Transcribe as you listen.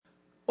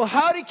Well,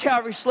 howdy,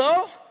 Calvary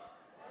Slow.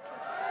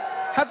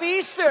 Happy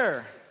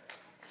Easter.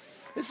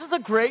 This is a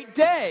great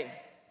day.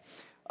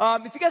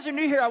 If you guys are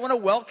new here, I want to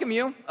welcome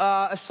you.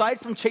 Aside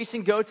from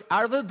chasing goats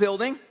out of the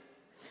building,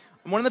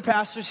 I'm one of the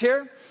pastors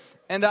here,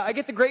 and I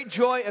get the great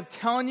joy of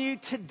telling you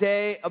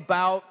today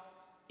about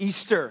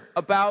Easter,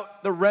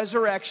 about the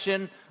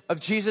resurrection of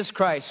Jesus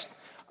Christ.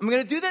 I'm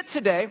going to do that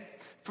today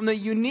from the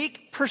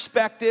unique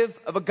perspective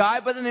of a guy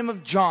by the name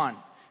of John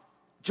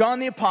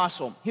the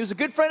Apostle. He was a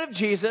good friend of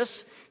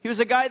Jesus. He was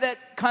a guy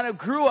that kind of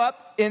grew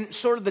up in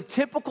sort of the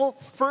typical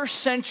first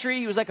century.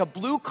 He was like a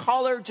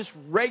blue-collar, just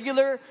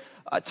regular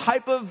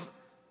type of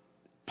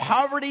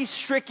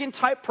poverty-stricken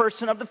type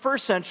person of the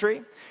first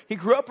century. He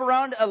grew up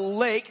around a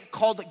lake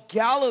called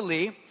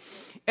Galilee,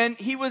 and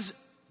he was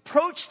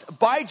approached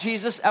by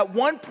Jesus at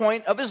one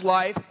point of his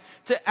life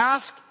to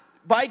ask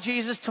by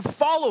Jesus to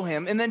follow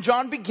him, and then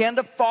John began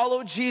to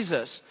follow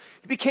Jesus.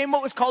 He became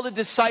what was called a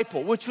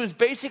disciple, which was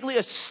basically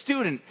a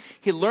student.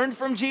 He learned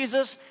from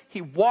Jesus,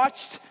 he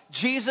watched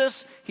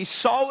Jesus, he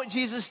saw what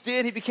Jesus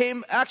did, he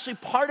became actually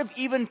part of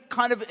even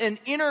kind of an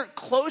inner,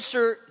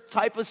 closer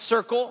type of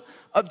circle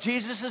of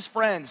Jesus'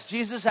 friends.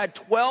 Jesus had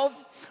 12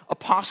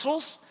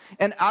 apostles,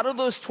 and out of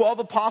those 12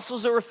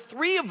 apostles, there were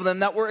 3 of them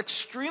that were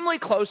extremely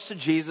close to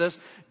Jesus.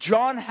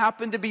 John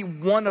happened to be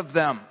one of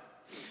them.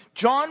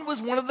 John was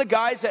one of the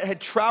guys that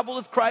had traveled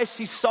with Christ.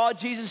 He saw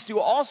Jesus do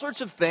all sorts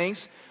of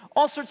things,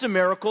 all sorts of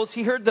miracles.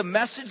 He heard the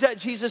message that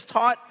Jesus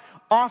taught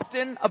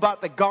often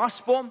about the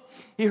gospel.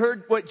 He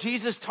heard what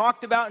Jesus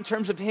talked about in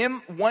terms of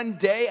him one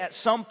day at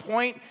some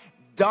point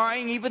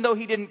dying, even though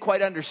he didn't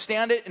quite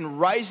understand it, and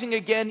rising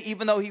again,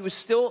 even though he was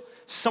still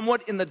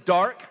somewhat in the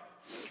dark.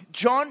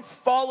 John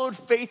followed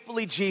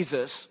faithfully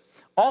Jesus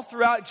all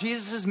throughout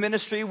Jesus'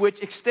 ministry,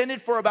 which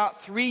extended for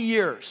about 3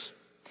 years.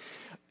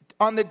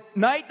 On the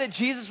night that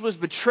Jesus was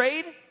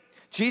betrayed,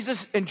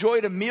 Jesus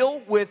enjoyed a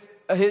meal with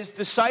his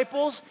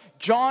disciples.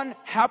 John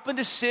happened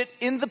to sit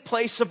in the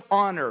place of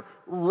honor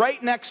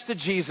right next to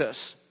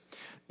Jesus.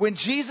 When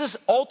Jesus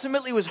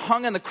ultimately was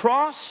hung on the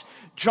cross,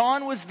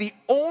 John was the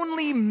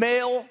only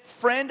male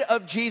friend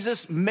of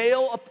Jesus,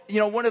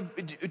 one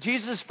of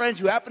Jesus' friends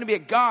who happened to be a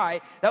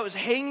guy that was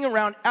hanging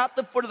around at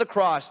the foot of the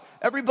cross.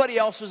 Everybody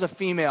else was a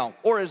female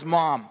or his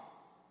mom.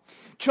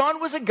 John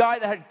was a guy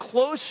that had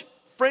close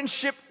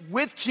friendship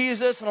with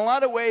Jesus. In a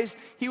lot of ways,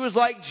 he was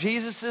like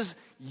Jesus'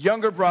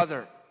 younger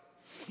brother.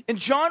 And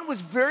John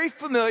was very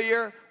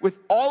familiar with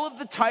all of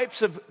the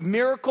types of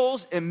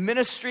miracles and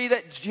ministry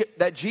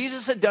that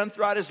Jesus had done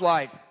throughout his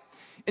life.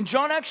 And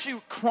John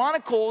actually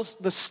chronicles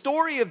the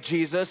story of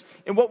Jesus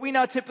in what we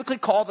now typically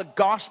call the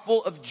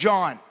Gospel of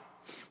John.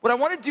 What I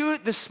want to do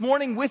this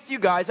morning with you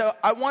guys,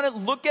 I want to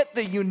look at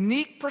the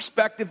unique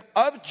perspective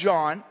of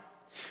John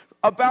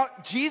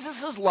about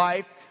Jesus'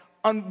 life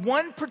on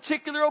one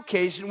particular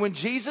occasion when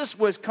Jesus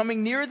was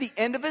coming near the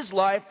end of his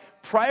life,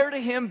 prior to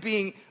him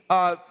being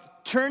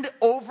turned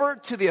over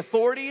to the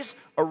authorities,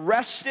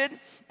 arrested,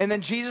 and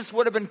then Jesus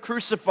would have been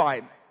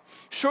crucified.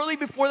 Shortly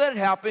before that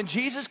happened,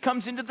 Jesus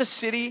comes into the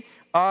city,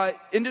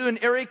 into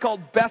an area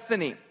called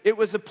Bethany. It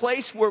was a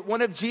place where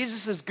one of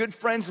Jesus' good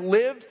friends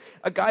lived,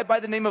 a guy by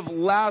the name of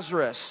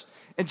Lazarus.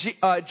 And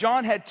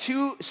John had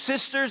 2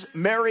 sisters,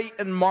 Mary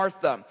and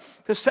Martha.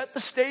 To set the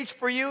stage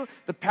for you,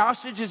 the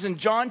passage is in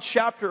John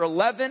chapter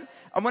 11.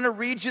 I'm going to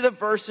read you the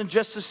verse in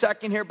just a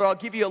second here, but I'll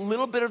give you a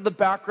little bit of the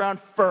background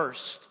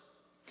first.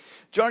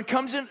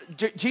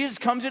 Jesus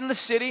comes into the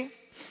city,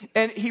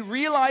 and he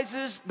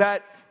realizes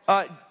that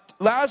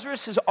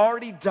Lazarus has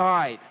already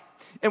died.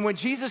 And when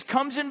Jesus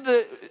comes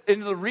into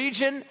the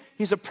region,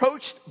 he's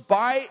approached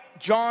by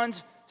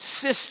John's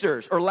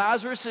sisters, or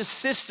Lazarus'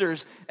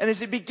 sisters, and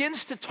as he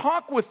begins to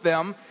talk with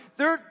them,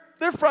 they're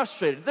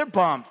frustrated, they're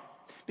bummed.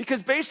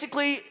 Because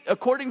basically,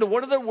 according to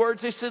one of their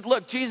words, they said,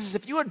 look, Jesus,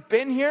 if you had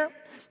been here,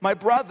 my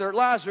brother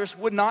Lazarus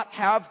would not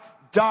have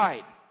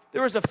died.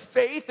 There was a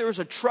faith, there was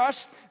a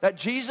trust that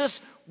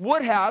Jesus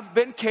would have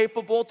been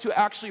capable to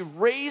actually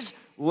raise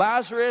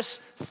Lazarus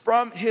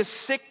from his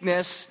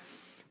sickness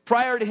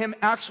prior to him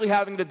actually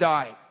having to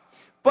die.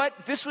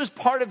 But this was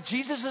part of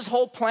Jesus'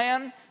 whole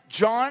plan.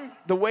 John,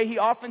 the way he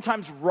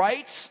oftentimes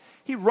writes,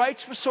 he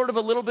writes with sort of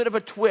a little bit of a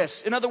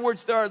twist. In other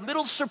words, there are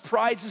little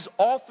surprises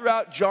all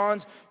throughout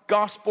John's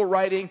gospel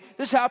writing.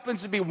 This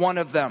happens to be one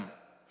of them.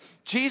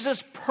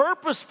 Jesus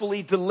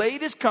purposefully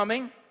delayed his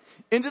coming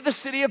into the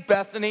city of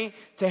Bethany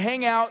to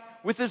hang out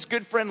with his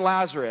good friend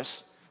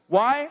Lazarus.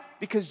 Why?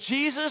 Because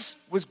Jesus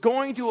was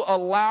going to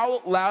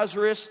allow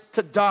Lazarus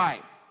to die.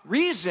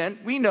 Reason,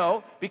 we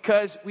know,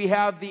 because we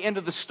have the end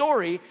of the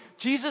story.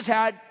 Jesus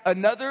had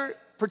another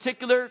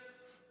particular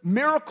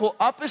miracle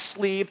up his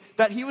sleeve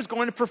that he was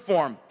going to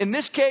perform. In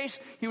this case,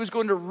 he was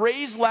going to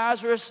raise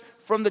Lazarus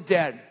from the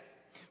dead.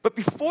 But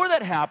before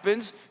that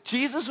happens,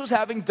 Jesus was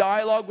having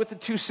dialogue with the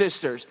 2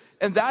 sisters.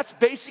 And that's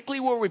basically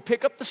where we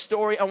pick up the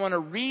story. I want to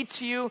read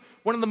to you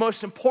one of the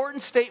most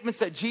important statements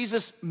that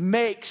Jesus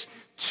makes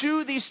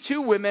to these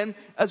 2 women,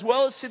 as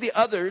well as to the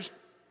others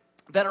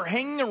that are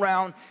hanging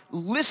around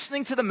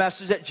listening to the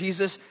message that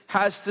Jesus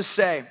has to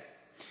say.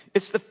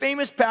 It's the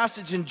famous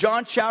passage in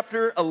John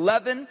chapter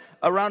 11,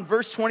 around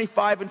verse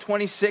 25 and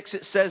 26.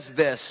 It says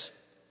this.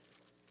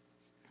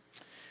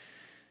 It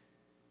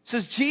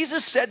says,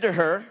 Jesus said to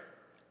her,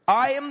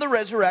 I am the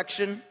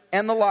resurrection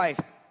and the life.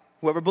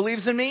 Whoever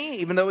believes in me,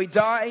 even though he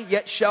die,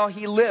 yet shall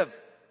he live.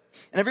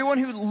 And everyone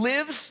who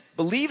lives,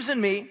 believes in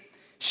me,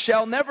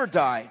 shall never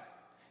die.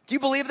 Do you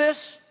believe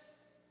this?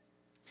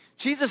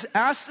 Jesus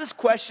asked this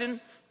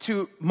question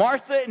to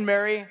Martha and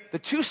Mary, the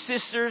two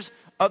sisters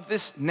of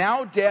this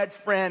now dead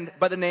friend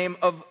by the name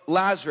of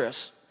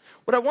Lazarus.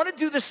 What I want to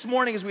do this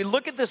morning as we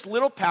look at this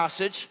little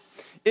passage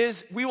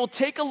is we will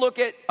take a look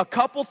at a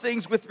couple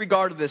things with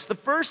regard to this. The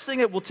first thing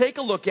that we'll take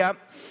a look at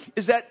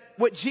is that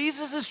what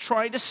Jesus is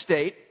trying to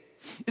state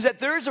is that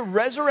there is a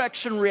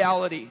resurrection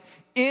reality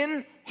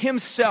in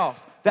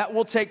himself that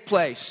will take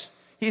place.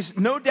 He's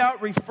no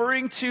doubt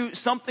referring to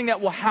something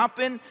that will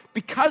happen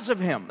because of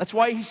him. That's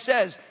why he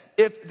says,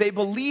 if they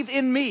believe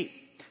in me,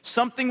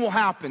 something will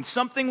happen,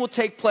 something will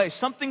take place,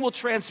 something will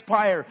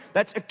transpire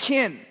that's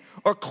akin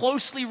or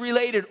closely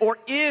related or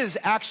is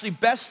actually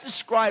best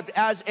described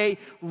as a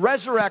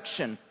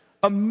resurrection,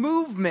 a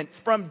movement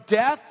from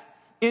death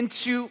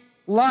into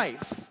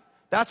life.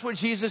 That's what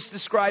Jesus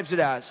describes it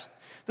as.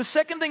 The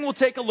second thing we'll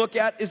take a look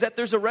at is that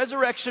there's a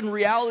resurrection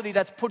reality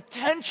that's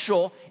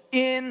potential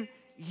in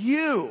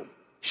you,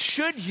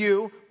 should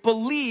you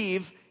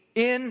believe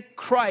in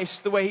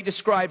Christ the way he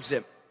describes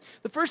it.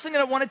 The first thing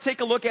that I want to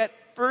take a look at,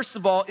 first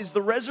of all, is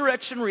the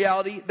resurrection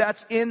reality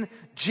that's in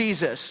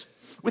Jesus.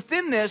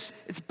 Within this,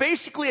 it's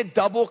basically a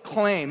double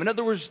claim. In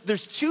other words,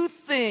 there's two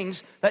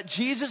things that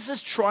Jesus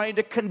is trying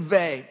to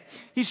convey.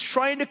 He's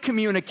trying to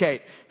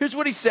communicate. Here's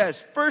what he says.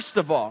 First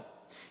of all,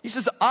 he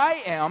says,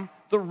 I am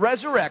the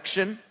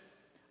resurrection.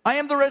 I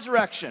am the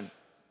resurrection.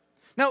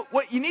 Now,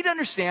 what you need to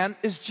understand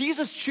is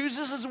Jesus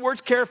chooses his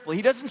words carefully.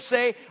 He doesn't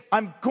say,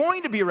 I'm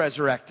going to be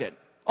resurrected,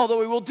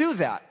 although he will do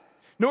that.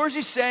 Nor is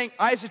he saying,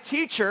 I as a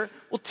teacher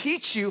will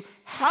teach you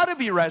how to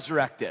be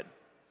resurrected.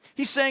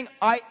 He's saying,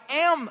 I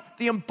am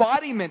the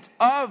embodiment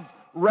of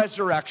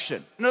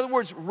resurrection. In other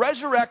words,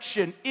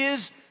 resurrection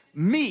is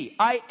me.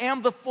 I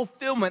am the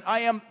fulfillment.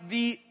 I am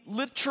the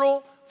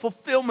literal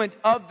fulfillment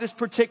of this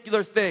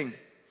particular thing.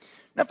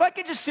 Now, if I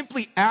could just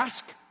simply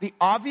ask the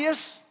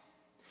obvious,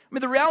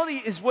 the reality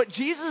is what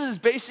Jesus is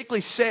basically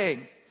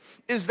saying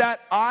is that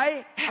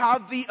I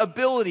have the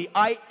ability,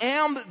 I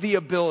am the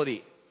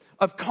ability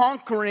of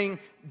conquering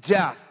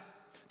death.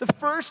 The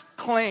first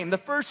claim, the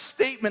first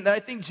statement that I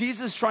think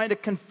Jesus is trying to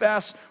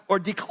confess or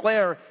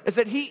declare is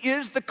that he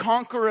is the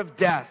conqueror of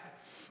death.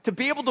 To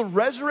be able to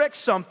resurrect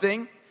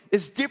something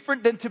is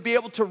different than to be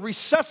able to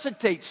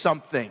resuscitate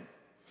something.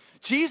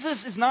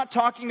 Jesus is not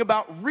talking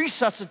about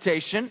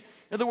resuscitation.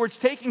 In other words,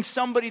 taking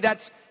somebody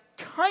that's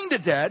kind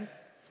of dead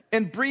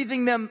and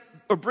breathing them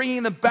or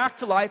bringing them back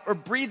to life or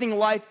breathing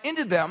life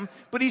into them.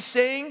 But he's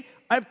saying,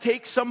 I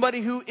take somebody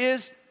who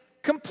is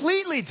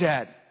completely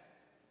dead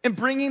and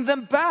bringing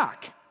them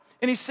back.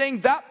 And he's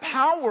saying that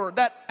power,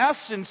 that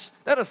essence,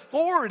 that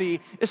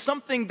authority is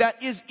something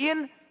that is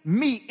in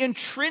me,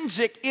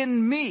 intrinsic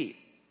in me.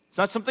 It's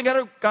not something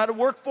I got to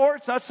work for.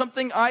 It's not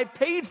something I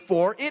paid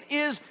for. It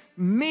is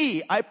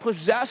me. I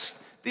possess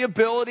the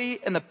ability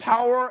and the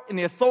power and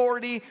the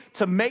authority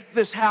to make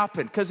this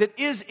happen because it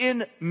is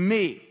in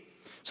me.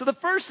 So the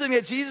first thing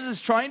that Jesus is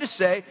trying to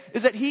say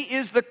is that he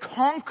is the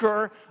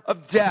conqueror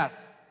of death.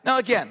 Now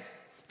again,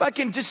 if I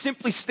can just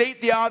simply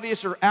state the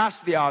obvious or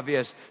ask the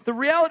obvious, the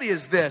reality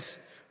is this.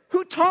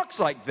 Who talks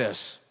like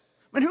this?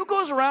 Who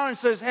goes around and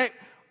says, hey,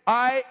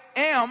 I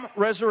am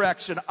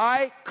resurrection.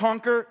 I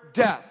conquer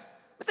death.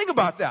 But think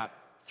about that.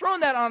 Throwing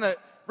that on a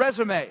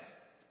resume.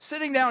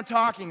 Sitting down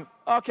talking.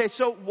 Okay,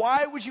 so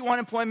why would you want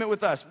employment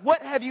with us?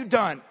 What have you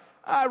done?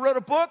 I wrote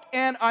a book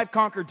and I've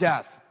conquered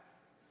death.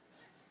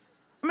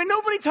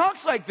 Nobody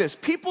talks like this.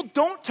 People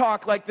don't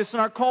talk like this in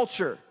our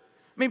culture.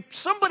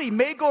 Somebody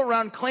may go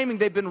around claiming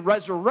they've been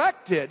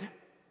resurrected,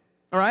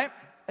 all right?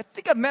 I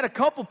think I've met a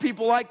couple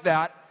people like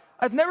that.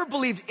 I've never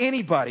believed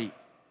anybody,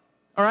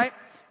 all right?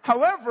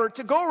 However,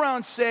 to go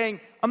around saying,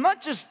 I'm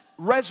not just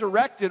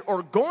resurrected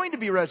or going to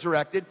be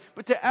resurrected,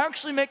 but to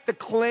actually make the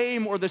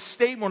claim or the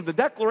statement or the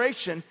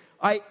declaration,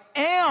 I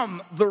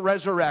am the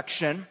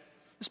resurrection,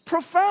 is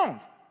profound.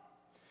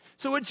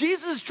 So what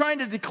Jesus is trying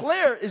to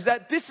declare is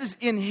that this is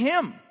in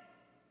him,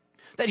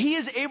 that he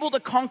is able to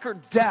conquer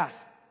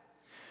death.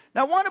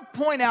 Now, I want to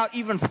point out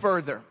even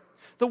further,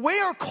 the way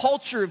our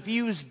culture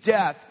views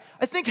death,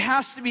 I think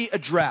has to be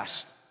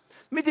addressed.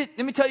 Let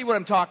me tell you what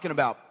I'm talking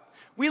about.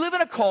 We live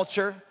in a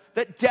culture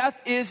that death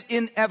is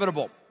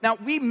inevitable. Now,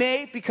 we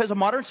may, because of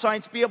modern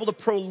science, be able to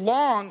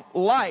prolong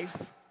life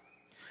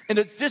and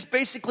to just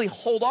basically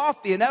hold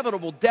off the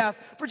inevitable death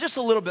for just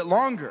a little bit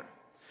longer.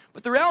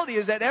 But the reality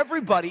is that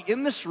everybody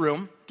in this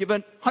room,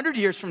 given 100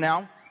 years from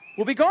now,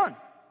 will be gone.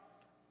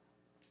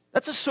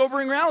 That's a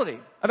sobering reality.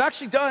 I've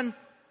actually done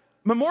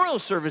memorial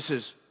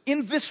services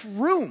in this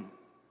room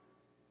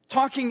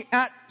talking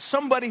at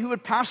somebody who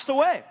had passed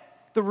away.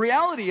 The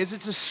reality is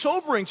it's a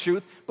sobering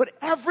truth, but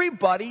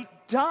everybody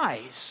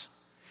dies.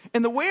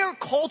 And the way our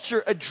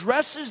culture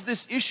addresses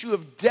this issue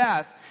of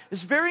death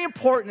is very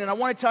important, and I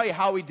want to tell you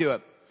how we do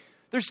it.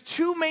 There's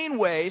two main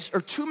ways,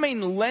 or two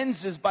main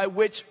lenses by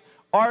which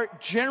our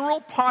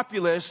general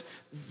populace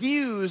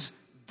views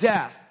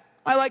death.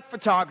 I like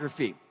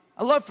photography.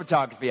 I love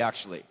photography,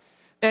 actually.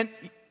 And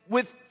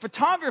with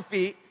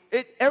photography,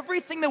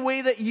 everything the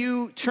way that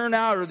you turn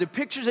out, or the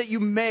pictures that you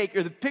make,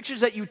 or the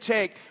pictures that you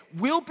take,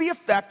 will be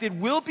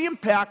affected, will be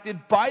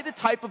impacted by the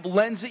type of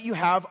lens that you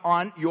have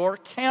on your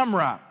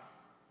camera.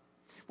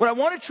 What I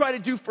want to try to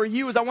do for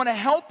you is I want to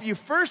help you,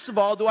 first of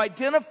all, to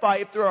identify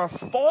if there are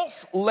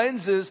false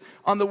lenses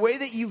on the way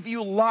that you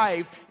view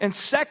life. And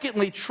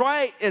secondly,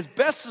 try as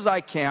best as I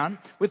can,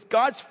 with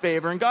God's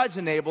favor and God's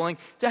enabling,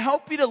 to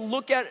help you to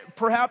look at it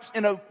perhaps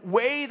in a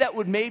way that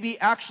would maybe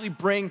actually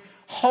bring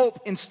hope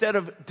instead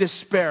of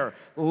despair,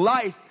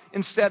 life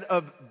instead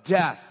of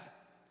death.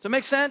 Does that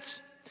make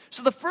sense?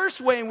 So the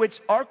first way in which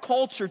our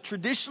culture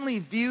traditionally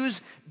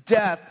views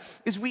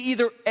death is we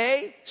either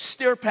A,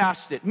 stare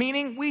past it,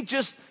 meaning we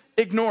just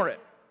ignore it.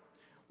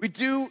 We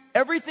do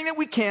everything that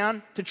we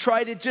can to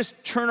try to just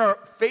turn our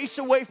face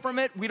away from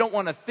it. We don't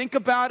want to think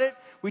about it.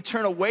 We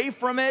turn away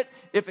from it.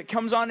 If it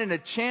comes on in a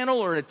channel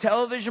or a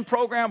television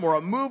program or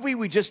a movie,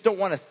 we just don't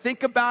want to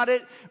think about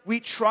it. We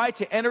try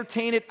to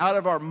entertain it out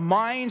of our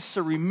minds,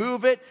 to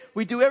remove it.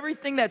 We do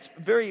everything that's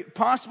very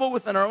possible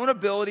within our own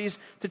abilities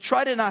to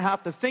try to not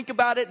have to think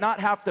about it, not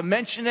have to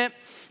mention it.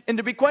 And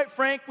to be quite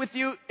frank with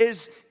you,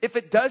 is if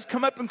it does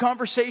come up in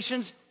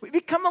conversations, we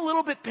become a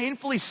little bit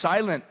painfully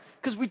silent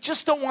because we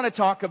just don't want to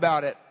talk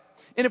about it.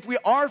 And if we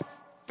are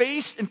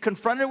faced and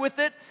confronted with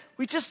it,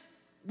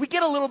 we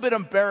get a little bit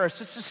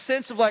embarrassed. It's a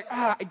sense of like,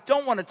 I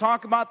don't want to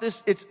talk about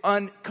this. It's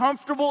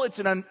uncomfortable. It's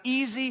an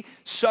uneasy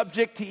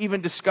subject to even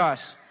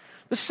discuss.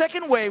 The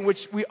second way in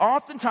which we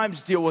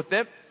oftentimes deal with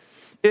it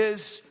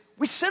is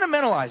we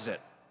sentimentalize it.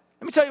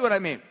 Let me tell you what I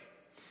mean.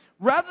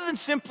 Rather than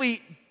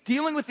simply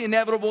dealing with the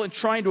inevitable and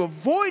trying to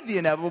avoid the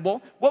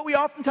inevitable, what we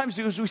oftentimes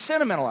do is we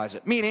sentimentalize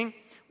it. Meaning,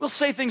 we'll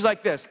say things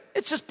like this: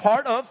 it's just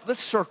part of the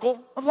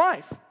circle of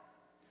life.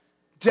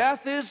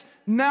 Death is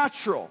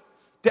natural.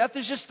 Death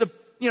is just the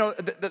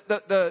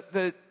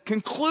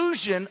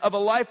conclusion of a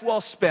life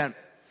well spent.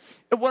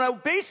 And what I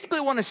basically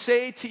want to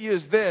say to you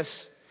is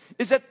this,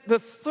 is that the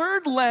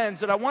third lens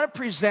that I want to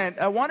present,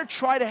 I want to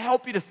try to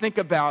help you to think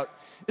about,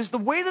 is the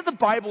way that the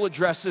Bible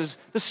addresses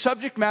the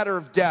subject matter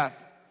of death.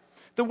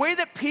 The way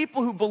that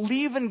people who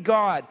believe in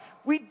God,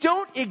 we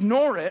don't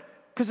ignore it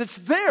because it's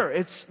there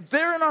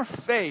in our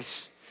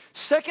face.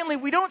 Secondly,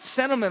 we don't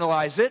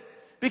sentimentalize it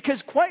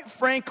because, quite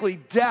frankly,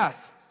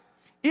 death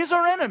is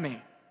our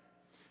enemy.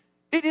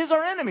 It is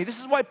our enemy. This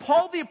is why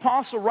Paul the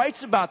Apostle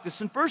writes about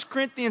this in 1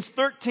 Corinthians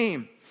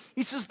 13.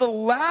 He says, the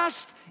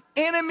last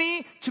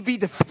enemy to be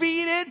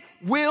defeated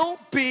will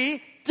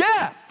be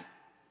death.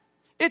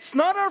 It's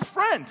not our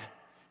friend.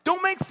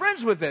 Don't make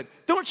friends with it.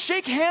 Don't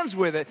shake hands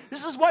with it.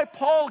 This is why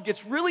Paul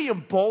gets really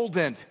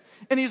emboldened.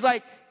 And he's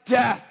like,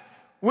 death,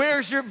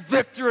 where's your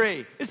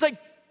victory? It's like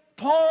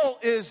Paul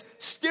is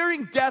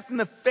staring death in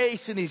the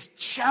face and he's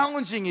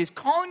challenging, he's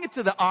calling it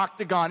to the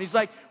octagon. He's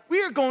like,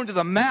 we are going to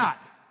the mat.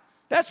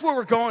 That's where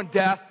we're going,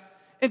 death.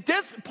 And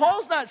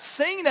Paul's not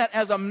saying that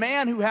as a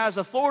man who has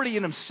authority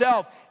in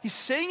himself. He's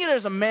saying it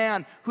as a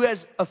man who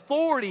has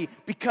authority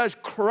because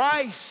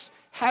Christ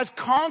has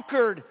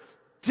conquered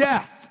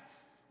death.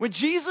 When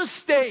Jesus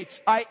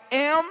states, I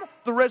am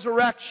the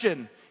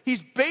resurrection,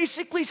 he's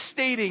basically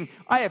stating,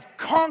 I have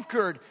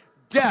conquered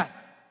death.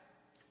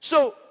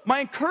 So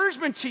my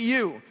encouragement to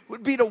you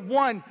would be to,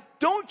 one,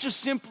 don't just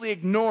simply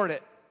ignore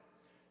it.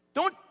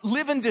 Don't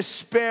live in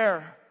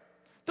despair.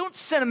 Don't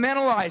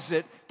sentimentalize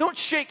it. Don't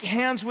shake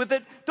hands with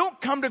it. Don't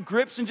come to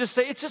grips and just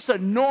say it's just a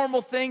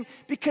normal thing,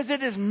 because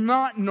it is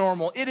not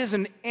normal. It is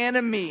an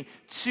enemy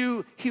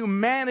to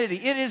humanity.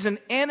 It is an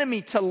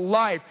enemy to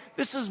life.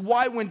 This is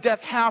why when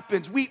death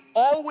happens, we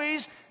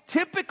always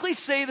typically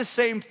say the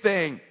same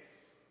thing.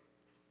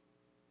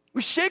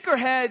 We shake our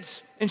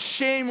heads in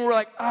shame and we're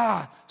like,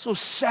 so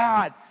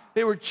sad.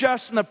 They were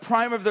just in the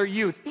prime of their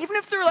youth. Even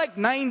if they're like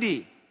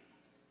 90.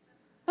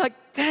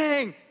 Like,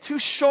 dang, too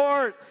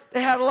short.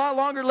 They had a lot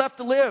longer left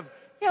to live.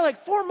 Yeah,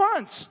 like 4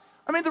 months.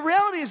 I mean, the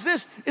reality is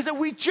this, is that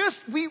we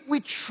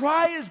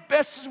try as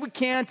best as we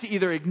can to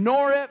either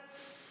ignore it,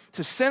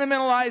 to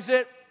sentimentalize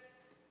it.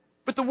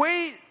 But the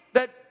way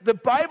that the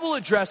Bible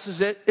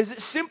addresses it is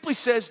it simply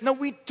says, no,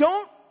 we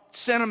don't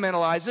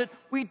sentimentalize it.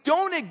 We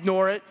don't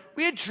ignore it.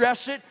 We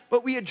address it,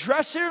 but we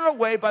address it in a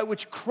way by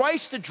which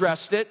Christ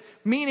addressed it,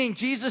 meaning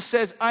Jesus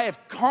says, I have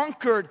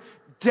conquered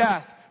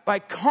death by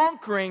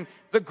conquering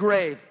the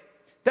grave.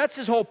 That's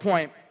his whole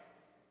point.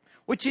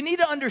 What you need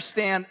to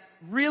understand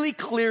really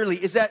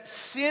clearly is that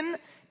sin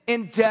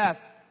and death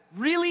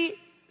really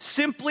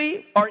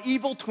simply are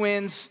evil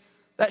twins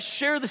that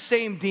share the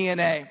same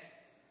DNA.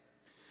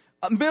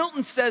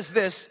 Milton says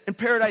this in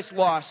Paradise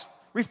Lost,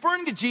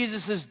 referring to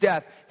Jesus'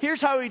 death.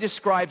 Here's how he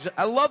describes it.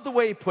 I love the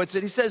way he puts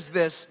it. He says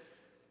this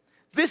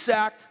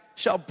act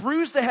shall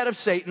bruise the head of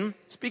Satan,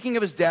 speaking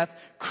of his death,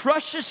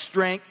 crush his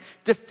strength,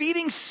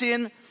 defeating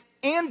sin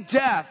and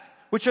death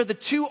which are the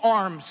two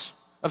arms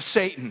of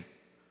Satan.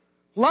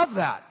 Love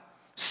that.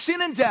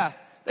 Sin and death,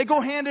 they go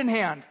hand in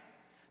hand.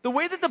 The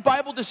way that the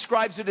Bible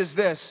describes it is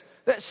this,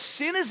 that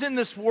sin is in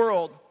this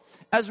world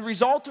as a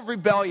result of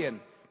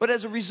rebellion. But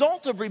as a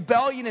result of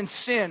rebellion and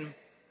sin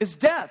is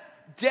death.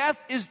 Death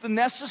is the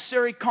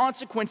necessary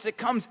consequence that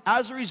comes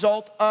as a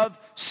result of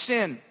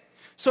sin.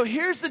 So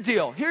here's the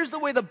deal. Here's the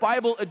way the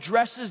Bible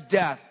addresses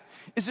death.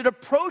 Is it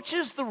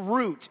approaches the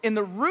root. And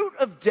the root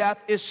of death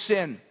is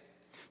sin.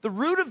 The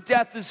root of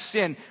death is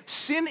sin.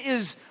 Sin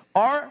is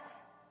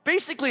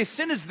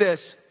sin is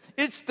this.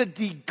 It's the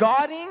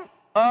de-godding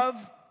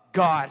of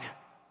God.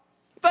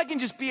 If I can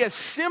just be as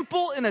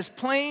simple and as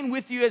plain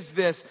with you as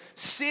this,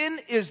 sin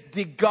is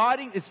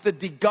de-godding. It's the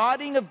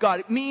de-godding of God.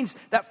 It means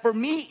that for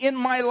me in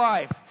my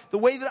life, the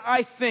way that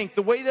I think,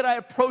 the way that I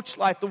approach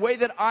life, the way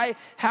that I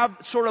have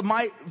sort of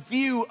my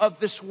view of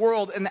this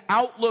world and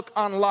outlook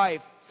on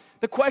life,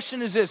 the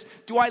question is this: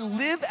 do I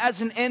live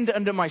as an end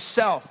unto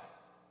myself?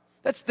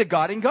 That's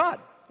de-godding God.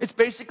 It's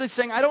basically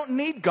saying I don't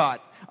need God.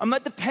 I'm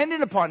not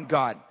dependent upon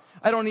God.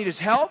 I don't need His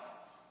help.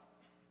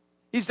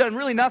 He's done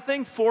really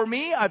nothing for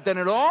me. I've done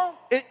it all.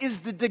 It is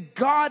the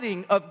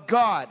de-godding of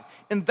God.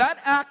 And that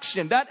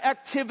action, that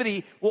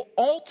activity will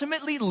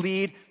ultimately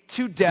lead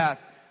to death.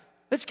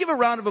 Let's give a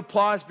round of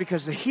applause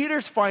because the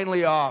heater's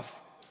finally off.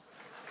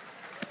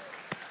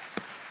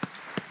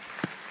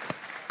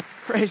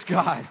 Praise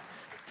God.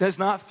 Does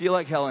not feel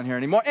like hell in here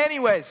anymore.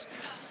 Anyways,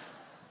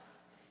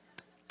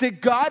 the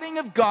de-godding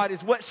of God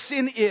is what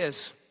sin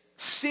is.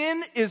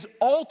 Sin is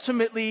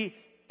ultimately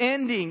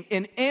ending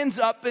and ends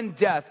up in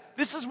death.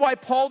 This is why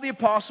Paul the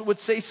Apostle would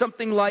say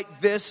something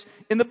like this.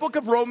 In the book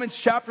of Romans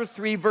chapter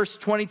 3 verse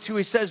 22,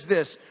 he says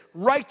this: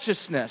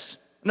 righteousness,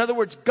 in other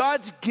words,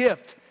 God's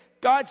gift,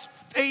 God's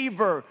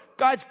favor,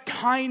 God's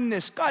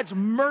kindness, God's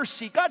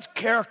mercy, God's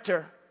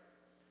character.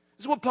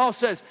 This is what Paul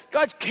says.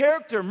 God's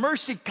character,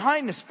 mercy,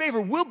 kindness, favor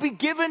will be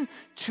given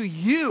to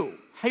you.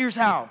 Here's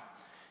how.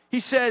 He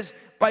says,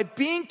 by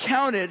being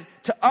counted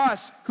to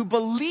us who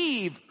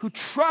believe, who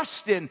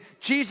trust in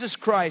Jesus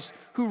Christ,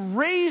 who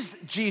raised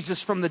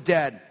Jesus from the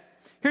dead.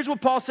 Here's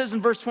what Paul says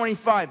in verse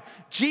 25.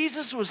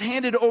 Jesus was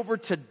handed over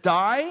to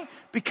die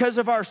because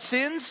of our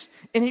sins,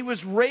 and He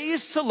was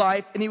raised to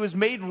life, and He was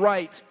made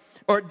right.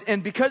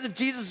 And because of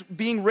Jesus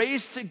being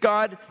raised to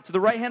God, to the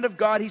right hand of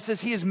God, he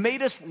says He has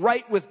made us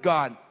right with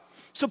God.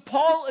 So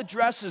Paul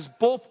addresses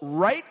both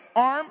right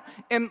arm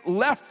and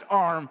left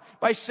arm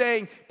by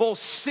saying both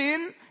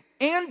sin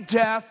and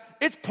death,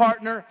 its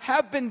partner,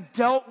 have been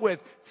dealt with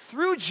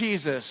through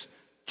Jesus.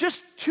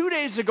 Just 2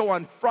 days ago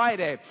on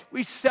Friday,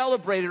 we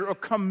celebrated or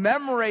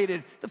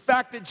commemorated the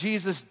fact that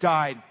Jesus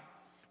died.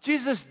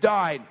 Jesus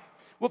died.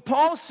 What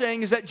Paul's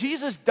saying is that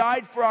Jesus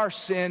died for our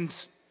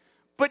sins,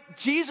 but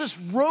Jesus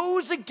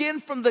rose again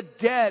from the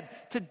dead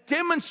to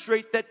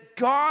demonstrate that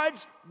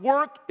God's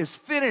work is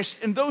finished,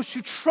 and those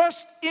who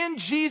trust in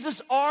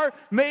Jesus are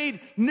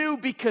made new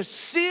because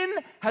sin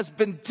has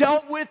been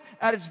dealt with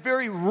at its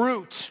very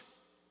root.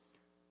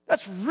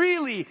 That's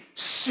really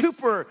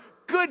super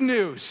good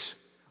news.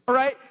 All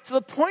right? So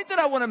the point that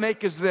I want to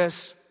make is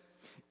this,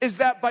 is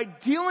that by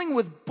dealing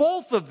with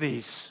both of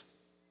these,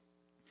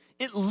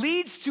 it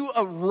leads to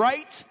a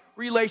right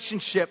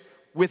relationship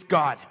with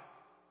God.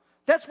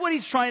 That's what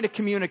he's trying to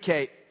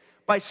communicate.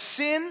 By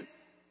sin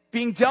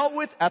being dealt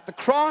with at the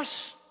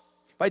cross,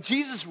 by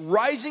Jesus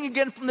rising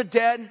again from the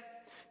dead,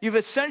 you've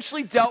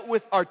essentially dealt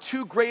with our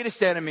two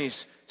greatest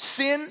enemies,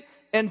 sin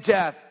and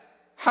death.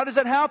 How does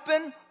that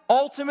happen?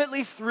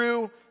 Ultimately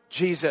through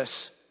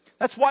Jesus.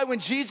 That's why when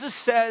Jesus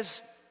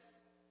says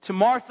to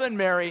Martha and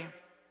Mary,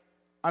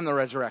 I'm the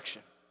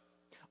resurrection.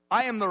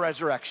 I am the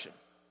resurrection.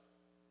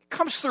 It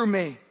comes through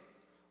me.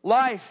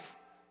 Life,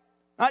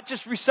 not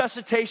just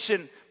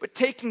resuscitation, but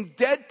taking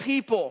dead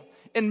people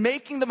and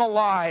making them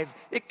alive.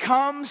 It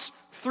comes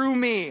through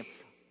me.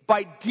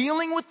 By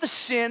dealing with the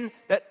sin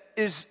that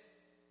is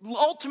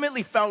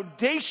ultimately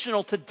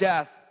foundational to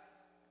death,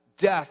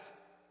 death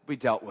will be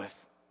dealt with.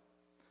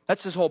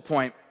 That's his whole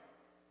point.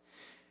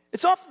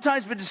 It's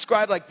oftentimes been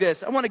described like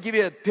this. I want to give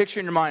you a picture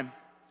in your mind.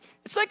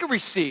 It's like a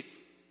receipt.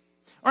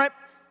 All right?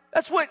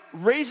 That's what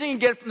raising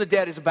again from the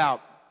dead is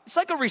about. It's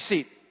like a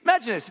receipt.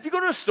 Imagine this. If you go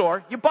to a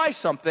store, you buy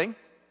something,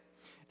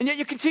 and yet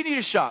you continue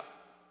to shop.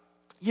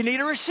 You need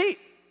a receipt.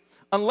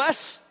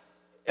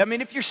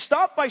 If you're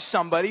stopped by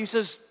somebody who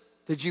says,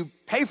 did you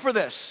pay for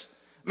this?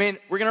 We're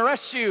going to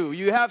arrest you.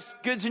 You have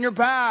goods in your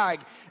bag.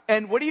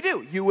 And what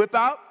do? You whip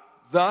out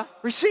the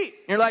receipt.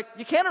 You're like,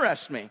 you can't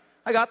arrest me.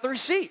 I got the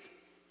receipt.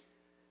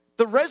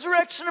 The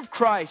resurrection of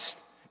Christ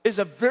is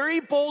a very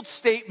bold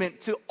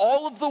statement to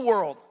all of the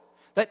world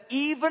that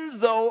even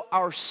though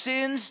our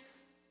sins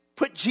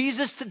put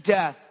Jesus to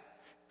death,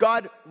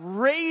 God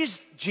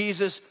raised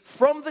Jesus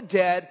from the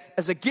dead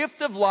as a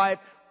gift of life,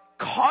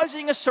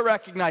 causing us to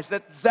recognize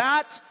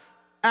that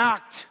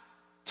act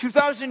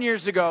 2,000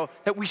 years ago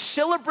that we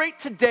celebrate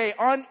today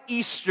on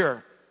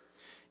Easter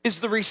is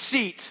the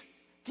receipt.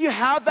 Do you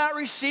have that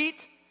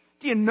receipt?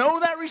 Do you know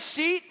that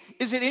receipt?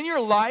 Is it in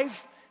your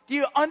life? Do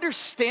you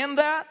understand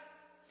that?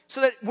 so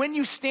that when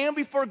you stand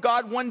before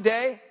God one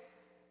day,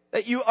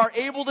 that you are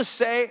able to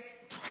say,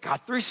 I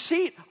got the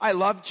receipt. I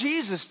love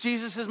Jesus.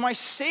 Jesus is my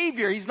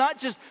Savior. He's not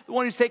just the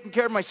one who's taking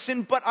care of my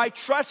sin, but I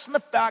trust in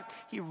the fact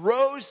He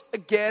rose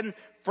again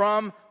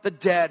from the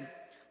dead.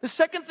 The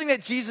second thing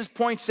that Jesus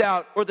points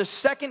out, or the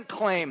second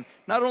claim,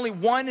 not only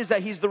one is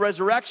that He's the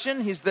resurrection,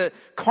 He's the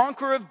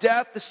conqueror of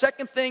death. The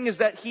second thing is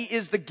that He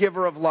is the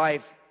giver of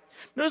life.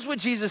 Notice what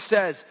Jesus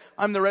says,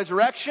 I'm the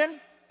resurrection,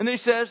 and then He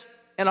says,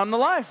 and I'm the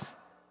life.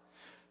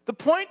 The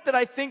point that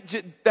I think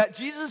that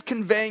Jesus is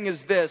conveying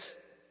is this: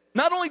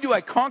 not only do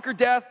I conquer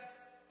death,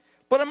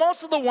 but I'm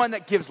also the one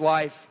that gives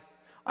life.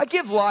 I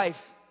give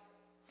life.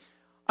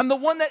 I'm the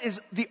one that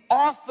is the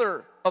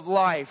author of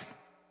life.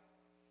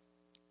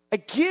 I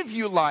give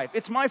you life.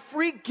 It's my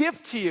free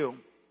gift to you.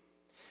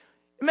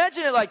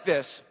 Imagine it like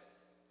this.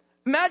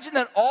 Imagine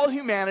that all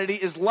humanity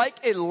is like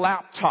a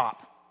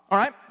laptop, all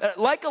right?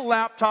 Like a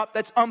laptop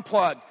that's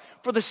unplugged.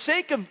 For the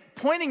sake of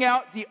pointing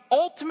out the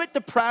ultimate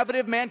depravity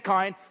of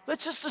mankind,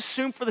 let's just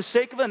assume, for the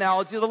sake of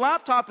analogy, the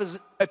laptop is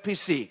a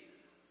PC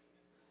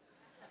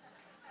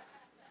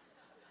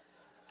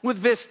with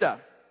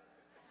Vista.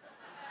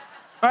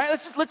 All right,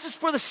 let's just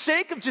for the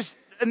sake of just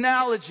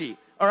analogy,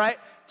 all right,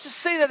 just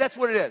say that that's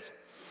what it is.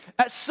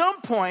 At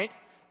some point,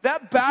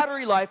 that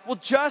battery life will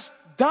just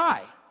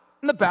die,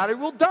 and the battery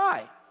will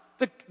die.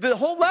 The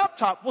whole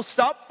laptop will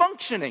stop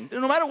functioning.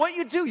 No matter what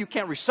you do, you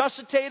can't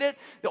resuscitate it.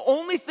 The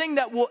only thing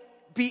that will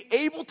be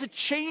able to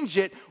change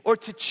it, or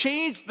to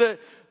change the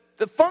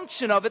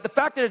function of it, the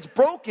fact that it's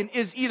broken,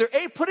 is either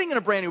A, putting in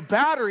a brand new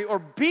battery, or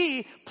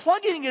B,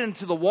 plugging it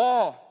into the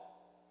wall.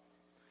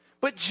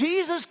 But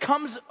Jesus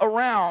comes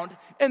around,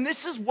 and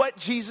this is what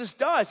Jesus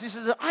does. He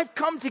says, I've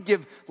come to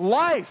give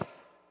life.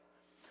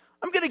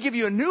 I'm going to give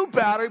you a new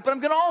battery, but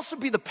I'm going to also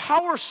be the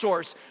power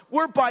source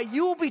whereby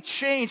you will be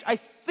changed. I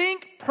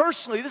think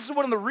personally, this is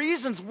one of the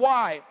reasons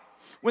why,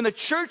 when the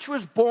church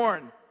was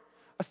born,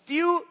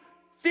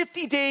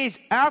 50 days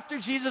after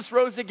Jesus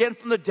rose again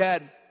from the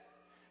dead,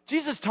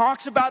 Jesus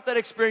talks about that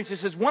experience. He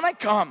says, when I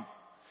come,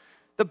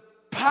 the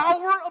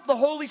power of the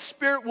Holy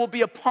Spirit will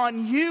be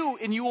upon you,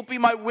 and you will be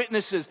my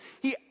witnesses.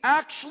 He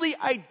actually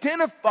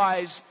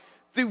identifies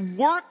the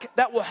work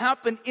that will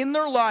happen in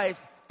their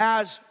life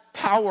as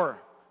power.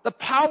 The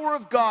power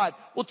of God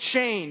will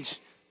change.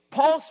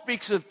 Paul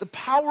speaks of the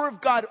power of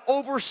God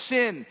over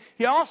sin.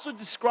 He also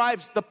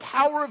describes the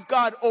power of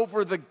God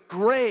over the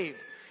grave.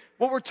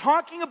 What we're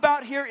talking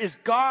about here is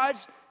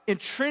God's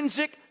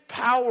intrinsic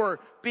power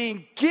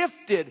being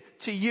gifted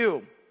to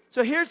you.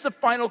 So here's the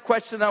final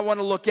question I want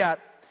to look at,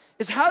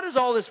 is how does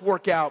all this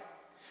work out?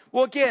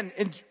 Well, again,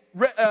 in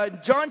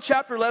John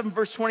chapter 11,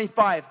 verse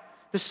 25,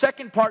 the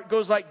second part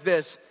goes like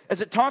this,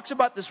 as it talks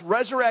about this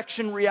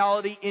resurrection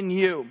reality in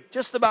you.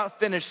 Just about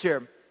finished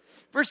here.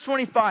 Verse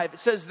 25, it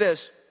says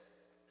this: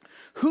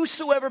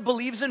 whosoever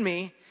believes in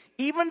me,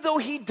 even though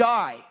he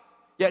die,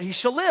 yet he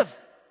shall live.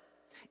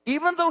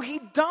 Even though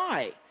he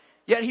die,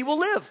 yet he will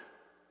live.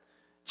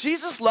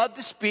 Jesus loved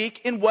to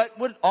speak in what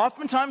would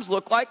oftentimes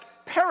look like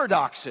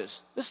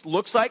paradoxes. This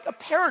looks like a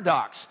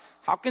paradox.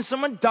 How can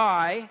someone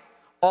die,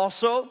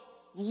 also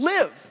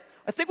live?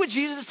 I think what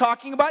Jesus is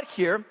talking about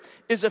here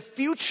is a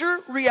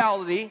future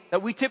reality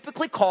that we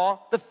typically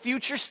call the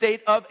future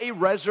state of a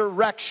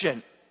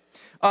resurrection.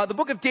 The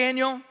book of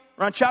Daniel,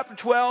 around chapter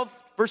 12,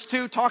 verse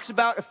 2, talks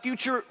about a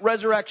future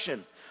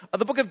resurrection.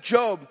 The book of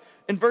Job,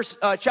 in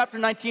chapter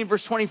 19,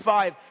 verse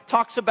 25,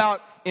 talks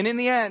about, and in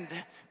the end,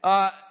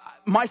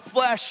 my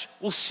flesh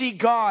will see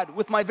God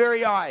with my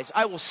very eyes.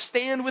 I will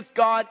stand with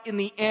God in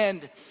the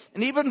end.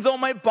 And even though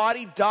my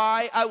body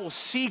die, I will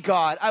see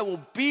God. I will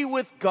be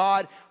with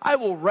God. I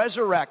will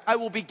resurrect. I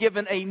will be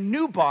given a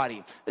new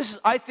body. This is,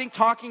 I think,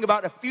 talking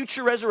about a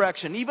future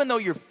resurrection. Even though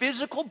your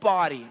physical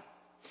body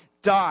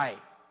die,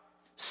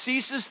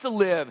 ceases to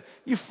live,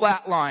 you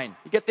flatline.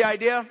 You get the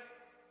idea?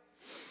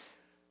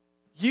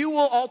 You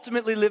will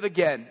ultimately live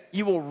again.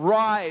 You will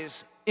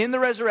rise in the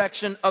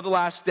resurrection of the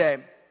last day.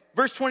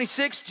 Verse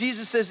 26,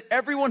 Jesus says,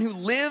 everyone who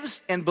lives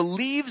and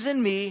believes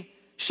in me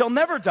shall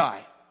never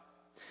die.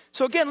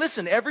 So again,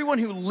 listen, everyone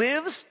who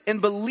lives and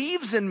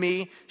believes in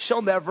me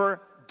shall never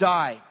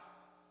die.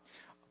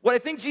 What I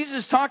think Jesus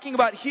is talking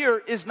about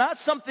here is not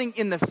something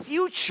in the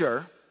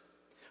future,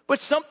 but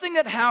something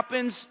that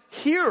happens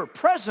here,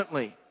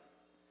 presently.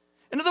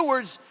 In other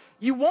words,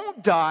 you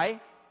won't die,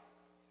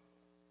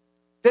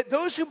 that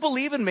those who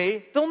believe in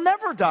me, they'll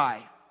never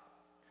die.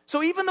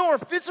 So even though our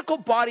physical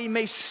body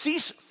may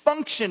cease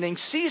functioning,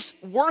 cease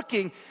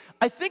working,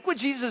 I think what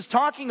Jesus is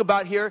talking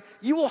about here,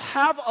 you will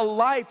have a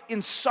life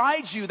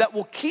inside you that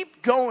will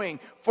keep going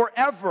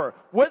forever.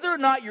 Whether or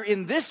not you're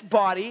in this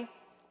body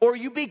or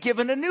you be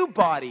given a new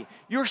body,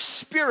 your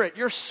spirit,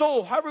 your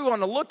soul, however you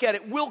want to look at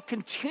it, will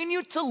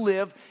continue to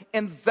live,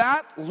 and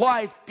that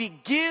life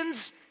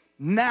begins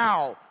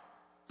now,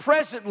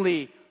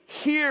 presently,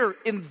 here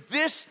in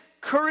this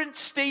current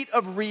state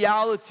of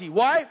reality.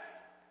 Why?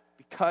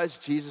 Because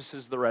Jesus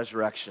is the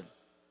resurrection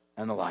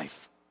and the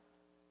life.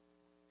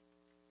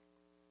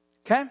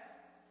 Okay?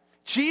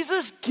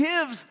 Jesus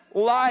gives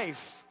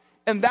life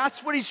And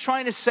that's what he's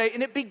trying to say.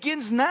 And it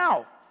begins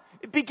now.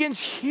 It begins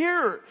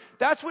here.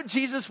 That's what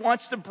Jesus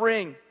wants to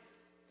bring.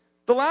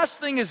 The last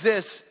thing is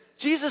this.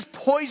 Jesus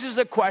poses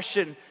a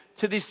question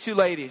to these two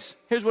ladies.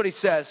 Here's what he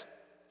says.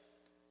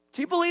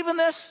 Do you believe in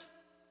this?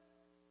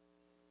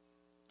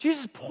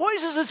 Jesus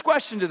poses this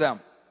question to them.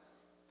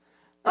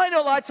 I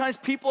know a lot of times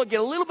people get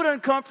a little bit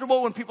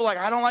uncomfortable when people are like,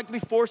 I don't like to be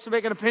forced to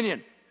make an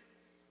opinion.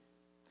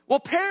 Well,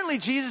 apparently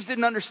Jesus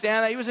didn't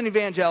understand that. He was an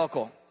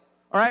evangelical.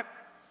 All right?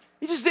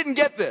 He just didn't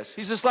get this.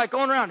 He's just like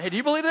going around, hey, do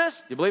you believe this?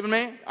 Do you believe in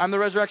me? I'm the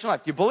resurrection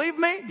life. Do you believe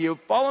me? Do you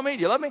follow me?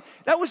 Do you love me?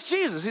 That was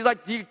Jesus. He's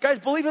like, do you guys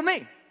believe in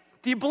me?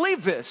 Do you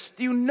believe this?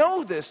 Do you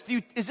know this?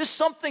 Is this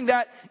something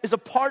that is a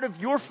part of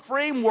your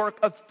framework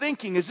of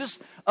thinking? Is this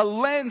a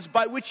lens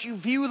by which you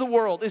view the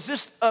world? Is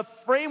this a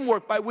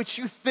framework by which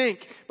you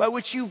think, by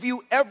which you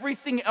view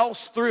everything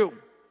else through?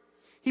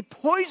 He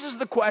poses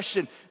the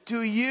question,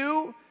 do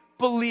you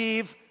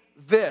believe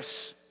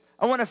this?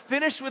 I want to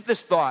finish with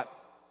this thought.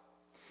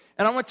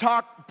 And I want to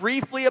talk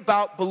briefly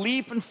about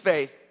belief and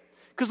faith.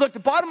 Because look, the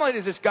bottom line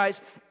is this, guys.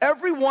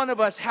 Every one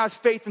of us has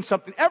faith in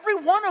something. Every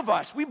one of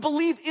us, we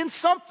believe in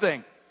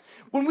something.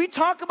 When we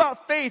talk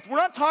about faith, we're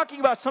not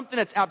talking about something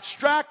that's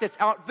abstract, that's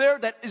out there,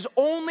 that is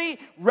only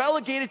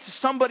relegated to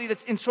somebody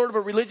that's in sort of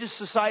a religious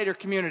society or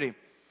community.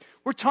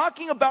 We're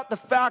talking about the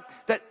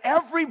fact that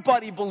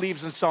everybody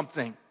believes in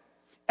something.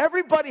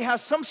 Everybody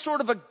has some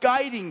sort of a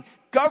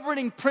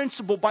governing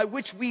principle by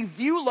which we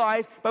view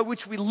life, by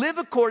which we live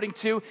according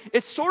to.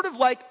 It's sort of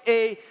like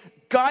a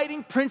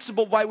guiding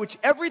principle by which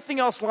everything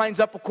else lines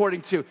up according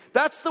to.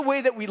 That's the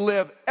way that we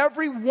live,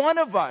 every one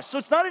of us. So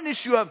it's not an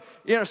issue of,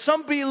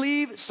 some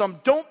believe, some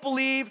don't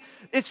believe.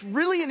 It's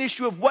really an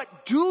issue of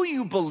what do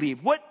you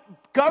believe? What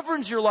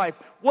governs your life?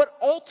 What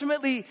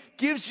ultimately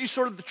gives you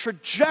sort of the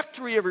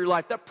trajectory of your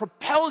life, that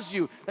propels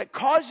you, that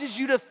causes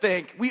you to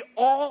think? We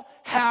all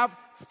have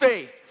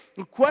faith.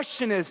 The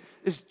question is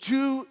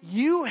do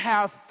you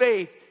have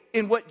faith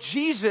in what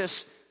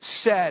Jesus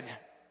said?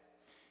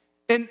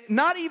 And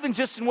not even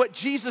just in what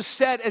Jesus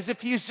said as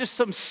if he's just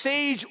some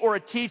sage or a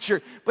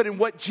teacher, but in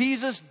what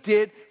Jesus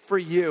did for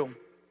you.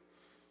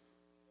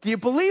 Do you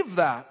believe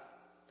that?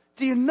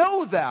 Do you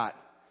know that?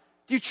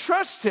 Do you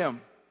trust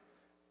him?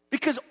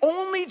 Because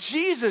only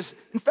Jesus,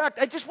 in fact,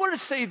 I just want to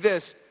say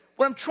this.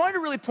 What I'm trying to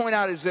really point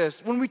out is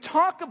this. When we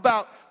talk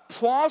about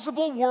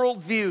plausible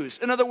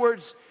worldviews, in other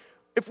words,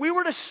 if we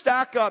were to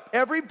stack up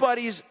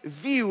everybody's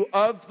view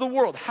of the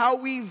world, how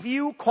we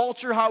view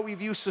culture, how we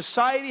view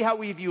society, how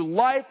we view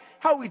life,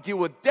 how we deal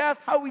with death,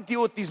 how we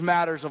deal with these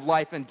matters of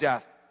life and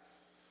death.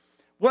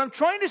 What I'm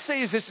trying to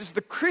say is this, is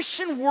the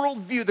Christian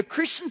worldview, the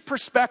Christian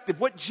perspective,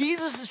 what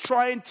Jesus is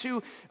trying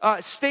to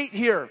state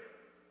here.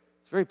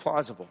 It's very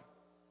plausible.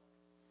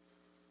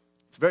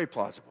 It's very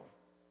plausible.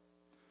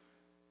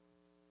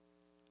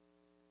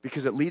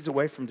 Because it leads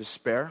away from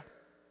despair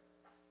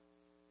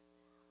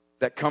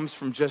that comes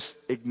from just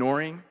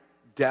ignoring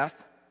death.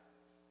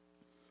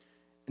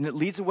 And it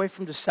leads away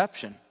from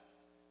deception,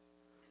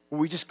 where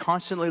we just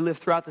constantly live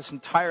throughout this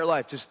entire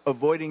life just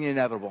avoiding the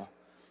inevitable.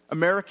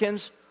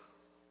 Americans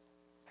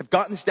have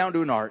gotten this down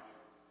to an art.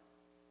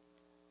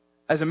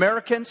 As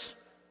Americans,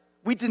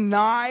 we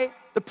deny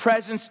the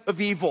presence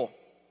of evil.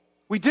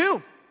 We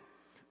do.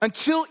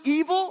 Until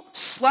evil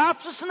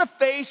slaps us in the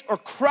face or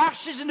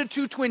crashes into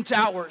two twin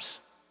towers.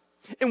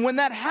 And when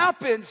that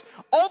happens,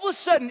 all of a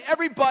sudden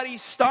everybody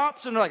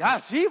stops and they're like,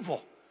 it's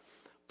evil.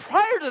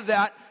 Prior to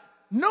that,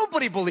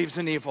 nobody believes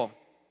in evil.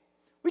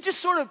 We just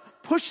sort of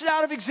push it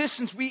out of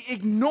existence. We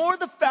ignore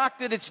the fact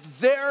that it's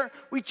there.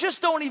 We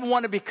just don't even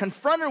want to be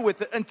confronted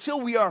with it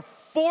until we are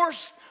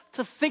forced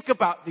to think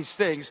about these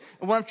things.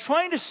 And what I'm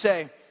trying to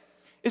say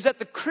is that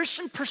the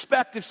Christian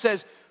perspective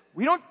says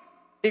we don't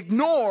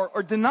ignore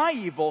or deny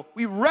evil.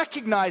 We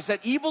recognize that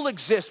evil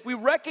exists. We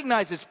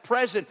recognize it's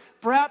present.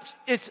 Perhaps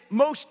it's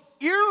most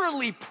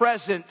eerily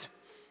present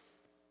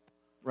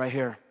right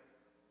here.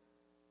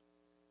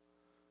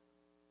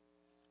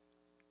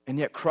 And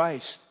yet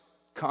Christ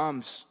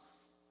comes,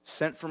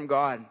 sent from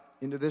God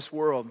into this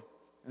world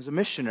as a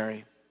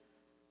missionary,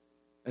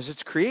 as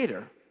its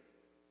creator.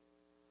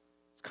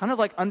 It's kind of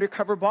like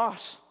Undercover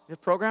Boss, the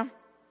program.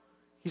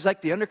 He's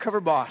like the undercover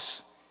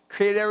boss.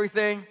 Created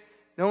everything.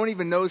 No one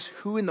even knows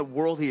who in the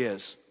world he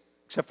is,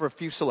 except for a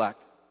few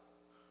select.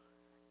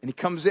 And he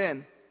comes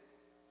in,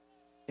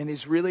 and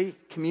he's really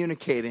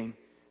communicating,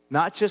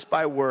 not just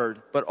by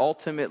word, but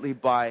ultimately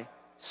by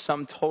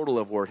sum total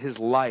of word. His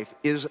life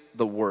is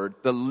the word,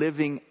 the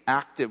living,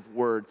 active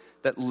word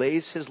that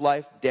lays his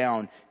life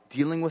down,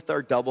 dealing with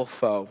our double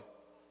foe,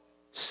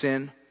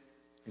 sin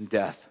and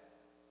death.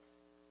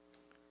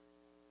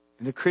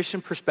 And the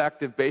Christian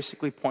perspective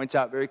basically points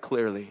out very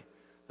clearly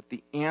that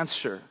the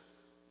answer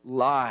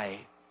lie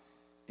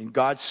in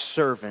God's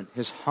servant,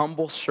 his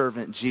humble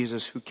servant,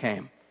 Jesus, who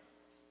came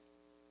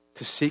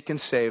to seek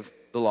and save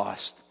the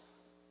lost,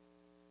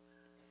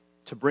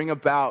 to bring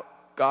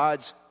about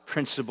God's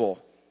principle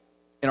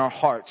in our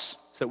hearts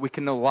so that we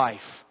can know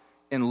life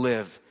and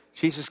live.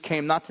 Jesus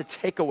came not to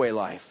take away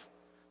life.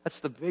 That's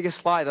the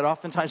biggest lie that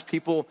oftentimes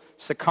people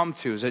succumb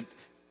to, is that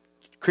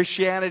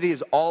Christianity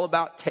is all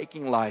about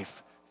taking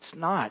life. It's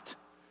not.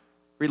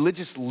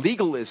 Religious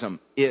legalism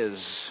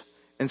is.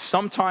 And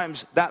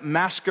sometimes that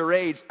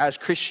masquerades as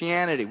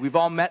Christianity. We've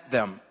all met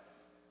them.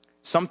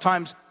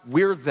 Sometimes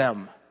we're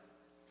them.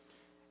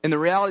 And the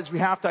reality is we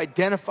have to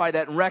identify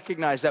that and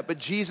recognize that. But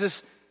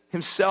Jesus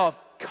himself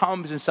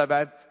comes and says,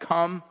 I've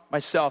come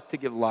myself to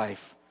give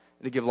life,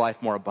 and to give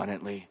life more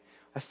abundantly.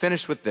 I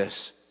finish with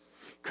this.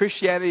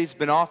 Christianity has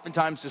been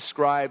oftentimes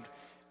described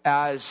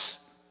as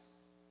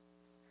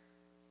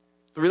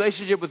the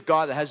relationship with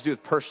God that has to do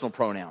with personal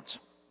pronouns.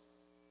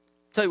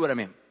 I'll tell you what I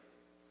mean.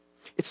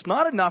 It's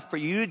not enough for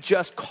you to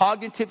just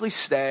cognitively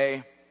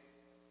say,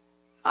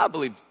 I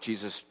believe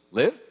Jesus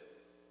lived,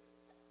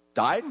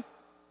 died,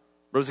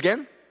 rose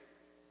again,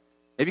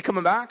 maybe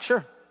coming back,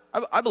 sure.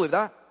 I believe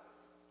that.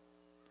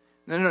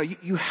 No.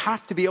 You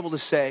have to be able to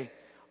say,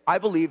 I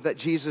believe that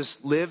Jesus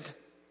lived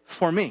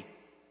for me,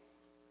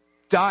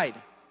 died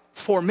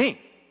for me,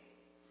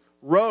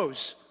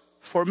 rose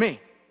for me,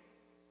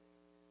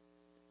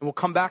 and will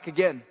come back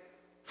again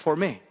for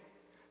me.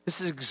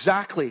 This is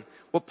exactly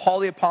what Paul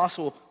the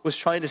Apostle was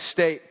trying to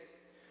state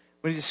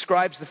when he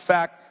describes the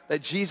fact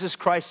that Jesus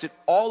Christ did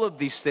all of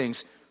these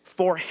things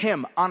for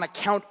him, on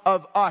account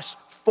of us,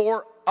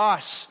 for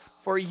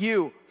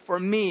you, for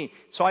me.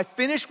 So I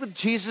finish with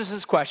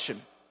Jesus'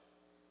 question.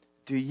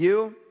 Do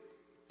you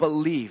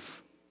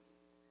believe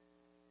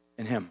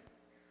in him?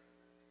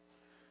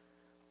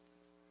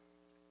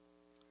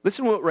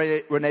 Listen to what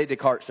Rene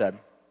Descartes said.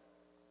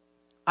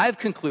 I have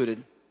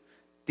concluded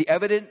the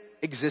evident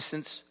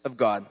existence of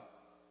God.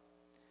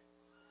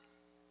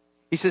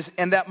 He says,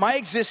 and that my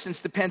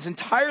existence depends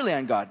entirely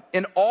on God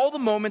in all the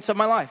moments of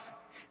my life.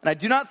 And I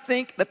do not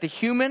think that the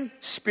human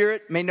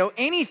spirit may know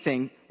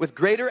anything with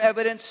greater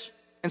evidence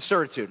and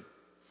certitude.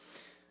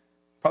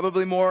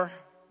 Probably more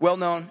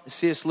well-known is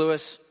C.S.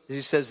 Lewis, as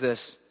he says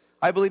this,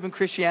 I believe in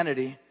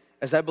Christianity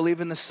as I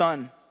believe in the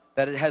sun,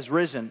 that it has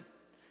risen,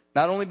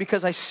 not only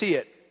because I see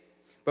it,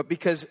 but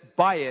because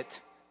by it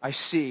I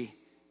see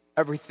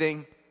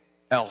everything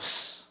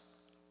else.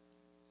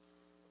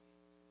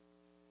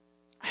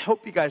 I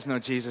hope you guys know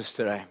Jesus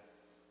today.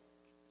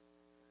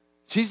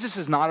 Jesus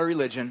is not a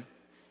religion.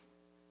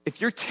 If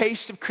your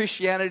taste of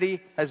Christianity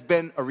has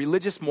been a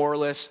religious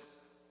moralist,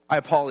 I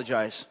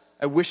apologize.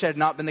 I wish that had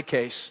not been the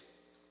case.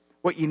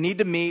 What you need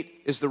to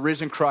meet is the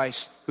risen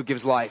Christ who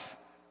gives life,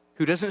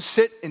 who doesn't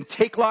sit and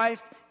take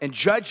life and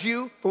judge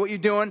you for what you're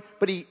doing,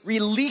 but he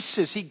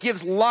releases, he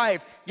gives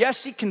life.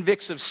 Yes, he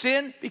convicts of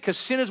sin because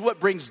sin is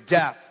what brings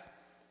death.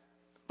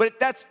 But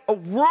that's a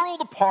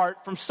world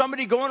apart from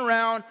somebody going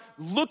around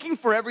looking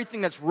for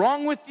everything that's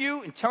wrong with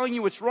you and telling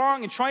you what's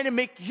wrong and trying to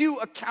make you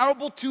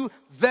accountable to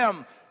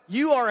them.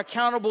 You are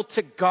accountable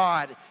to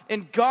God.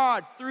 And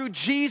God, through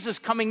Jesus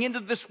coming into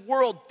this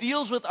world,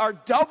 deals with our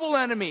double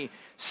enemy,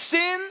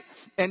 sin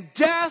and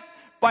death,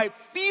 by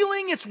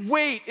feeling its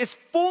weight, its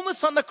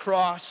fullness on the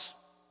cross,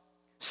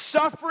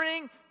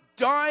 suffering,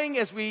 dying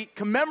as we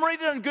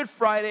commemorated on Good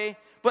Friday.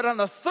 But on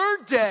the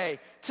third day,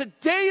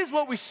 today is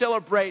what we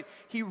celebrate.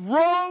 He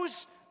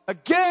rose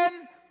again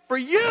for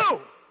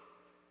you.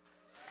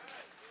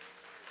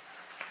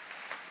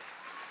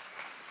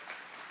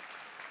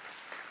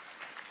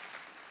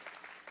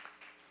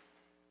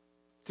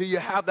 Do you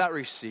have that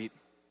receipt?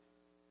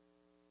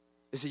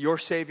 Is it your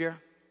Savior?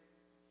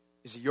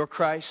 Is it your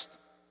Christ?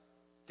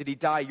 Did he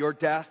die your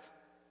death?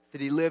 Did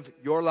he live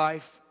your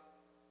life?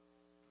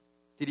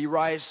 Did he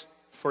rise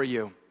for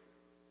you?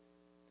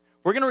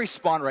 We're going to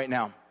respond right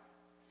now.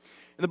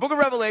 In the book of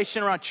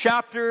Revelation, around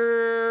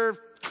chapter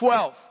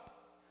 12,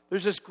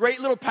 there's this great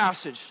little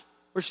passage.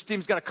 Worship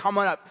team's got to come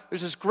on up.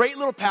 There's this great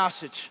little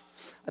passage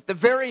at the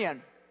very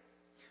end.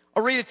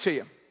 I'll read it to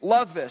you.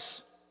 Love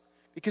this.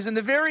 Because in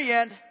the very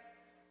end,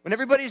 when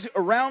everybody's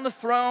around the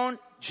throne,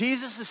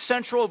 Jesus is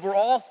central over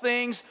all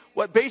things.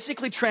 What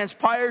basically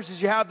transpires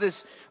is you have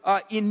this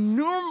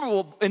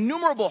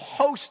innumerable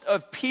host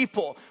of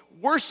people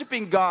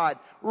worshiping God,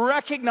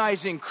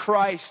 recognizing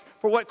Christ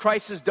for what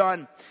Christ has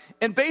done.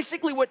 And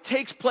basically what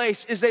takes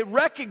place is they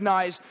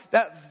recognize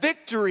that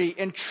victory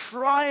and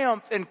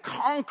triumph and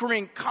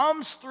conquering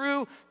comes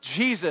through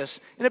Jesus.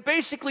 And it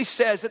basically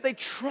says that they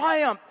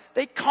triumphed,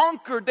 they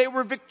conquered, they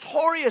were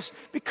victorious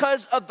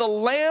because of the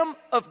Lamb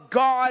of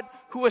God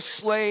who was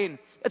slain.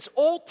 It's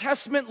Old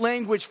Testament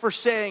language for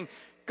saying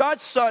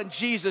God's Son,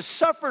 Jesus,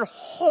 suffered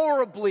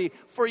horribly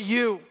for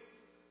you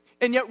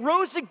and yet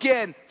rose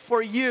again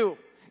for you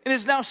and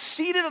is now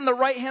seated on the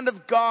right hand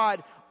of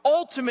God,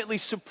 ultimately,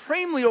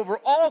 supremely over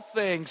all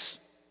things.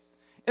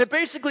 And it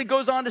basically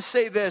goes on to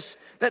say this,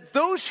 that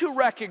those who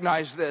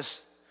recognize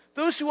this,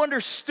 those who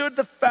understood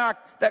the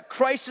fact that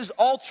Christ is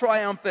all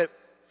triumphant,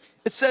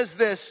 it says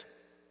this,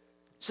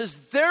 it says,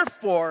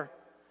 therefore,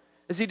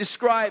 as he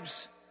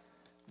describes,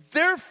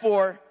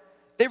 therefore,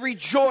 they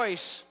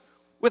rejoice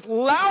with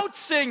loud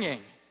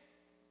singing.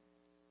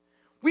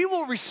 We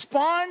will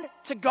respond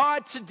to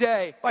God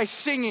today by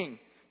singing.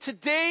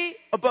 Today,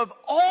 above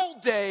all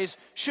days,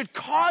 should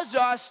cause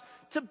us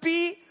to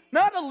be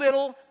not a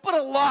little, but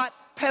a lot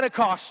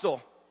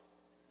Pentecostal.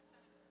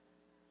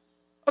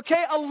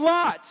 Okay, a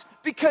lot,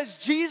 because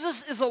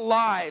Jesus is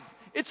alive.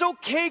 It's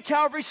okay,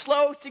 Calvary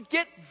Slow, to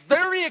get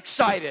very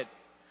excited.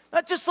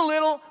 Not just a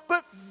little,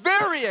 but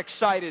very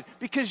excited,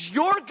 because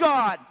your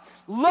God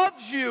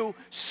loves you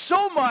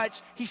so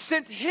much, He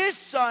sent His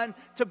Son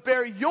to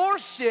bear your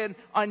sin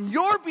on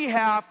your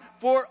behalf.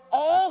 For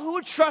all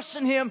who trust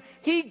in Him,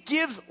 He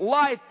gives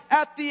life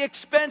at the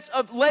expense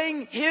of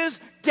laying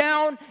His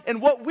down.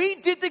 And what we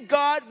did to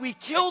God, we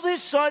killed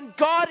His Son.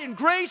 God in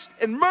grace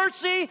and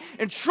mercy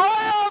and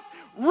triumph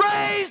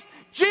raised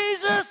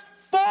Jesus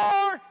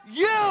for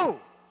you.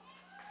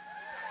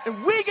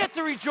 And we get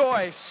to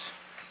rejoice.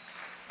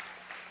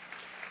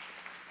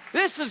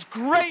 This is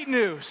great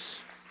news.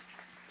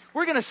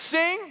 We're going to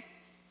sing.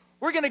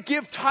 We're going to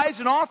give tithes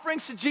and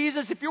offerings to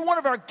Jesus. If you're one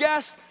of our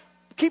guests,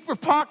 keep your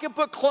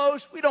pocketbook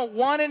closed. We don't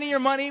want any of your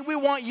money. We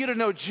want you to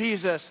know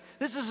Jesus.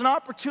 This is an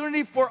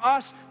opportunity for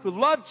us who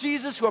love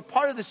Jesus, who are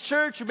part of this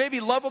church, who maybe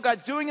love what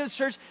God's doing in this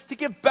church, to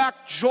give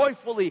back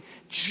joyfully,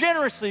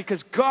 generously,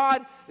 because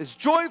God is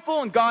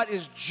joyful and God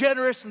is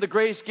generous, and the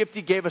greatest gift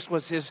He gave us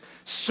was His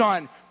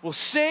Son. We'll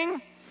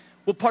sing.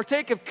 We'll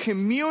partake of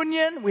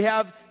communion. We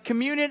have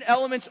communion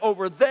elements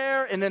over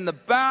there and in the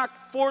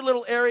back, 4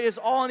 little areas,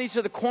 all in each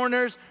of the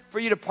corners for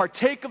you to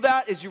partake of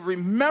that as you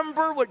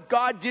remember what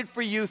God did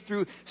for you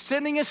through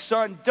sending His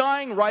Son,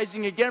 dying,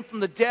 rising again from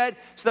the dead,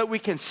 so that we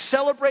can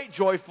celebrate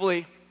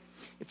joyfully.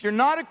 If you're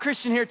not a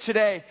Christian here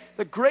today,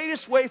 the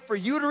greatest way for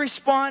you to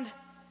respond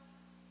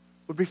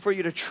would be for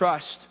you to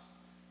trust,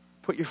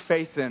 put your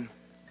faith in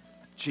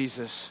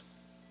Jesus.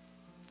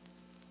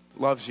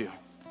 Loves you,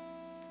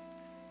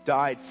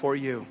 died for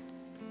you.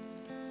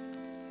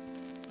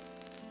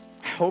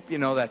 I hope you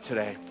know that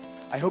today.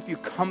 I hope you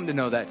come to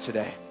know that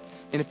today.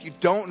 And if you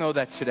don't know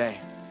that today,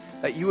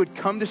 that you would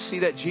come to see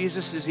that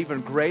Jesus is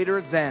even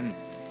greater than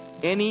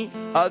any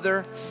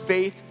other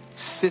faith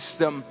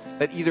system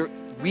that either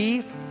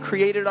we've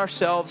created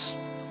ourselves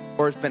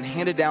or has been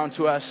handed down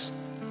to us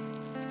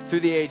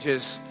through the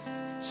ages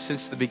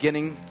since the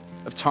beginning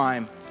of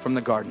time from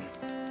the garden.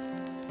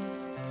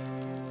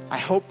 I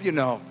hope you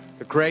know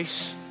the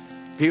grace,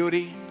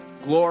 beauty,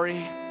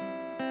 glory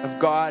of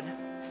God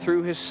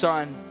through His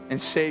Son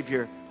and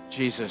Savior,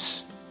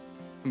 Jesus,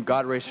 whom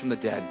God raised from the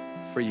dead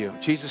for you.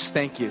 Jesus,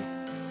 thank you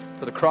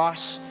for the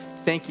cross.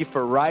 Thank you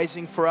for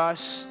rising for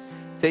us.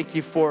 Thank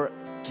you for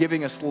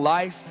giving us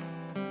life.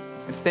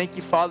 And thank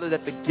you, Father,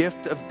 that the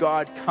gift of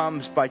God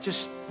comes by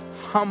just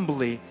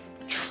humbly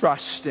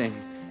trusting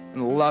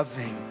and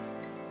loving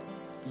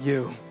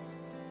you.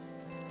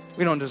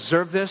 We don't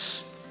deserve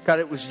this. God,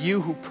 it was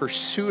you who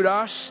pursued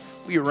us.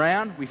 We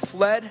ran, we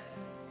fled.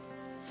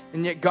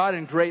 And yet, God,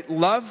 in great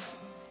love,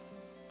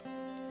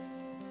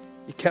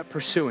 you kept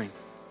pursuing.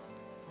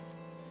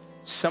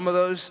 Some of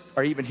those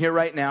are even here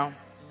right now,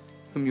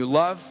 whom you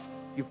love,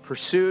 you've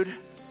pursued.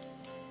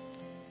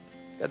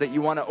 God, that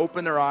you want to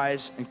open their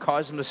eyes and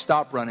cause them to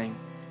stop running,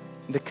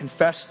 and to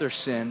confess their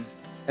sin,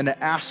 and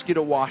to ask you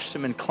to wash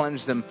them and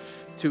cleanse them,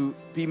 to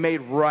be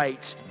made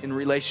right in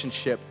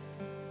relationship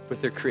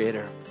with their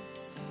Creator.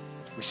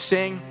 We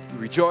sing, we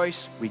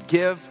rejoice, we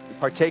give, we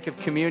partake of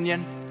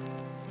communion,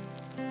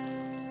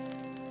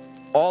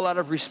 all out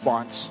of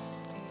response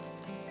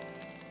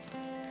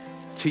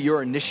to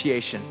your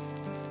initiation